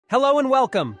Hello and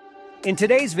welcome! In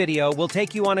today's video, we'll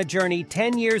take you on a journey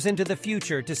 10 years into the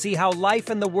future to see how life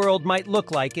in the world might look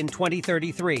like in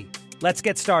 2033. Let's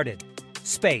get started.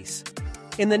 Space.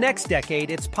 In the next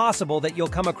decade, it's possible that you'll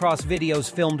come across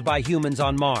videos filmed by humans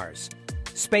on Mars.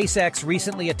 SpaceX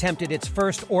recently attempted its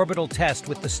first orbital test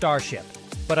with the Starship,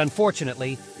 but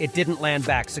unfortunately, it didn't land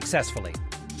back successfully.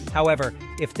 However,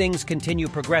 if things continue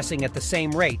progressing at the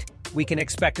same rate, we can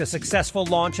expect a successful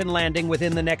launch and landing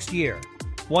within the next year.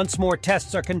 Once more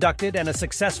tests are conducted and a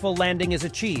successful landing is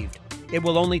achieved, it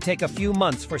will only take a few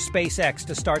months for SpaceX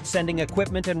to start sending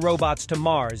equipment and robots to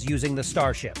Mars using the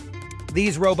Starship.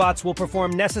 These robots will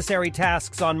perform necessary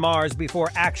tasks on Mars before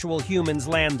actual humans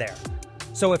land there.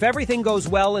 So if everything goes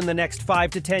well in the next 5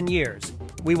 to 10 years,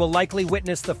 we will likely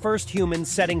witness the first humans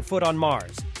setting foot on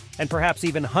Mars, and perhaps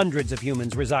even hundreds of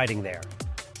humans residing there.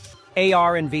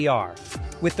 AR and VR.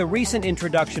 With the recent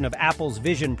introduction of Apple's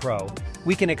Vision Pro,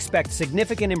 we can expect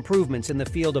significant improvements in the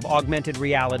field of augmented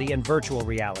reality and virtual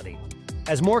reality.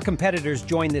 As more competitors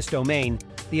join this domain,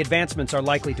 the advancements are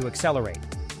likely to accelerate.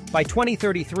 By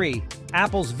 2033,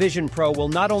 Apple's Vision Pro will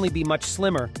not only be much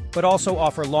slimmer, but also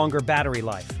offer longer battery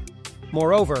life.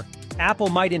 Moreover, Apple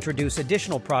might introduce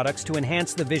additional products to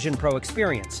enhance the Vision Pro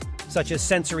experience, such as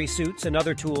sensory suits and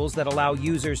other tools that allow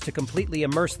users to completely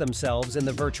immerse themselves in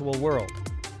the virtual world.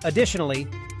 Additionally,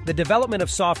 the development of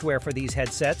software for these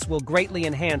headsets will greatly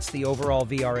enhance the overall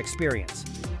VR experience.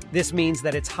 This means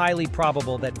that it's highly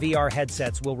probable that VR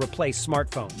headsets will replace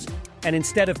smartphones, and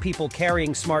instead of people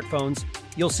carrying smartphones,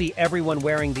 you'll see everyone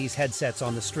wearing these headsets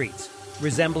on the streets,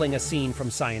 resembling a scene from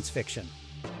science fiction.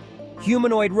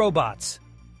 Humanoid robots.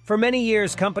 For many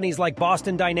years, companies like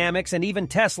Boston Dynamics and even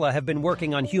Tesla have been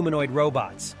working on humanoid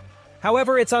robots.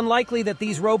 However, it's unlikely that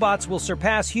these robots will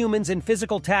surpass humans in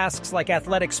physical tasks like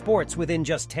athletic sports within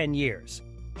just 10 years.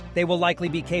 They will likely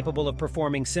be capable of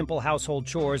performing simple household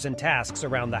chores and tasks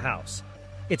around the house.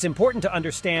 It's important to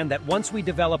understand that once we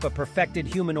develop a perfected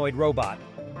humanoid robot,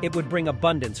 it would bring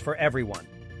abundance for everyone,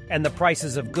 and the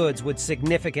prices of goods would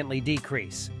significantly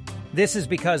decrease. This is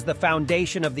because the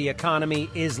foundation of the economy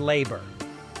is labor.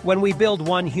 When we build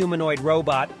one humanoid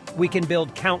robot, we can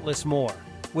build countless more,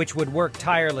 which would work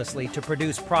tirelessly to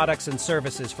produce products and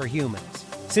services for humans.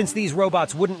 Since these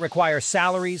robots wouldn't require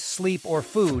salaries, sleep, or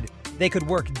food, they could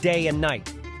work day and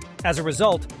night. As a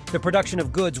result, the production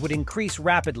of goods would increase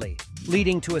rapidly,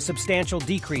 leading to a substantial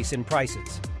decrease in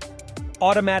prices.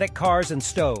 Automatic cars and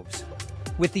stoves.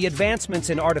 With the advancements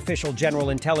in artificial general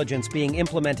intelligence being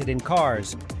implemented in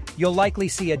cars, you'll likely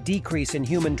see a decrease in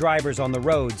human drivers on the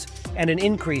roads and an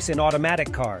increase in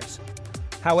automatic cars.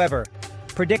 However,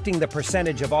 predicting the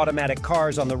percentage of automatic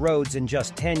cars on the roads in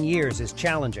just 10 years is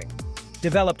challenging.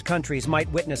 Developed countries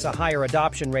might witness a higher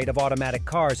adoption rate of automatic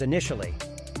cars initially,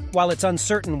 while it's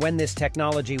uncertain when this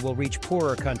technology will reach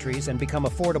poorer countries and become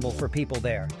affordable for people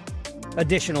there.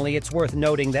 Additionally, it's worth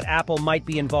noting that Apple might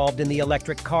be involved in the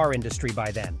electric car industry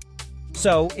by then.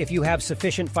 So, if you have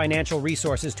sufficient financial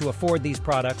resources to afford these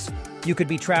products, you could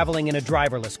be traveling in a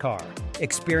driverless car,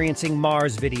 experiencing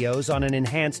Mars videos on an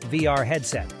enhanced VR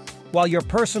headset, while your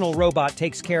personal robot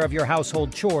takes care of your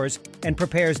household chores and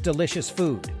prepares delicious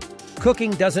food.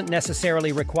 Cooking doesn't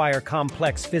necessarily require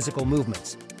complex physical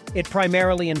movements. It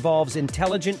primarily involves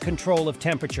intelligent control of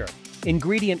temperature,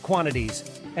 ingredient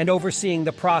quantities, and overseeing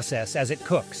the process as it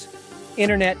cooks.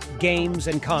 Internet, games,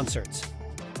 and concerts.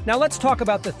 Now let's talk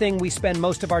about the thing we spend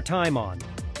most of our time on,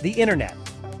 the internet.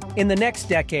 In the next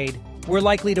decade, we're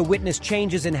likely to witness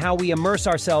changes in how we immerse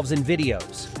ourselves in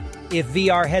videos. If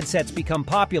VR headsets become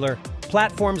popular,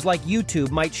 platforms like YouTube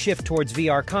might shift towards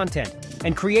VR content,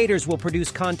 and creators will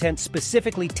produce content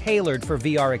specifically tailored for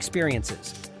VR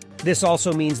experiences. This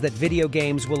also means that video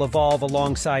games will evolve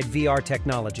alongside VR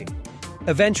technology.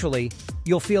 Eventually,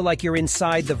 you'll feel like you're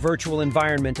inside the virtual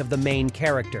environment of the main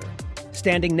character,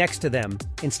 standing next to them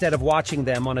instead of watching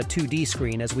them on a 2D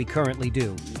screen as we currently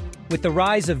do. With the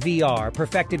rise of VR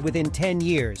perfected within 10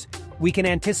 years, we can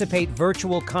anticipate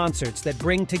virtual concerts that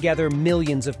bring together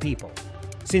millions of people.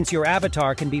 Since your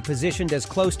avatar can be positioned as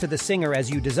close to the singer as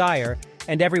you desire,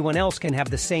 and everyone else can have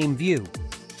the same view,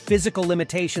 physical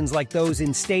limitations like those in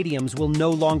stadiums will no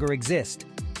longer exist.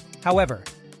 However,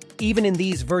 even in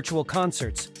these virtual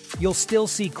concerts, you'll still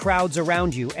see crowds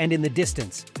around you and in the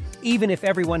distance, even if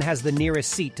everyone has the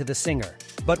nearest seat to the singer.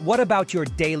 But what about your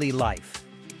daily life?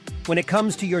 When it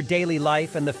comes to your daily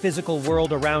life and the physical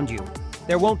world around you,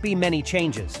 there won't be many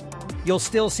changes. You'll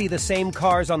still see the same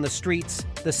cars on the streets,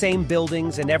 the same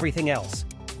buildings, and everything else.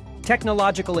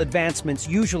 Technological advancements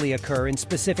usually occur in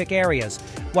specific areas,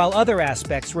 while other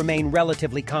aspects remain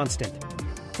relatively constant.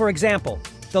 For example,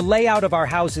 The layout of our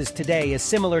houses today is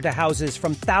similar to houses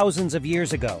from thousands of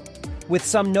years ago, with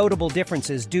some notable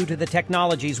differences due to the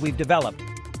technologies we've developed,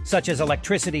 such as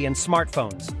electricity and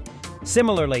smartphones.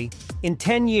 Similarly, in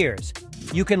 10 years,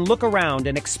 you can look around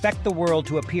and expect the world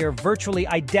to appear virtually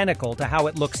identical to how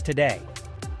it looks today.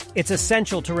 It's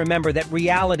essential to remember that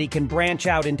reality can branch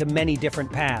out into many different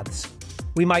paths.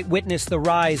 We might witness the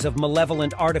rise of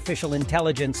malevolent artificial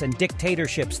intelligence and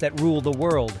dictatorships that rule the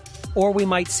world, or we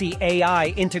might see AI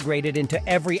integrated into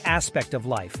every aspect of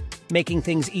life, making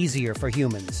things easier for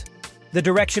humans. The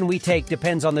direction we take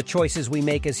depends on the choices we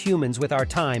make as humans with our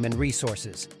time and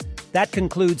resources. That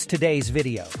concludes today's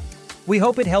video. We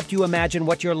hope it helped you imagine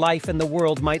what your life and the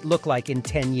world might look like in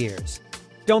 10 years.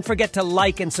 Don't forget to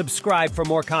like and subscribe for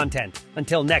more content.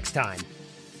 Until next time.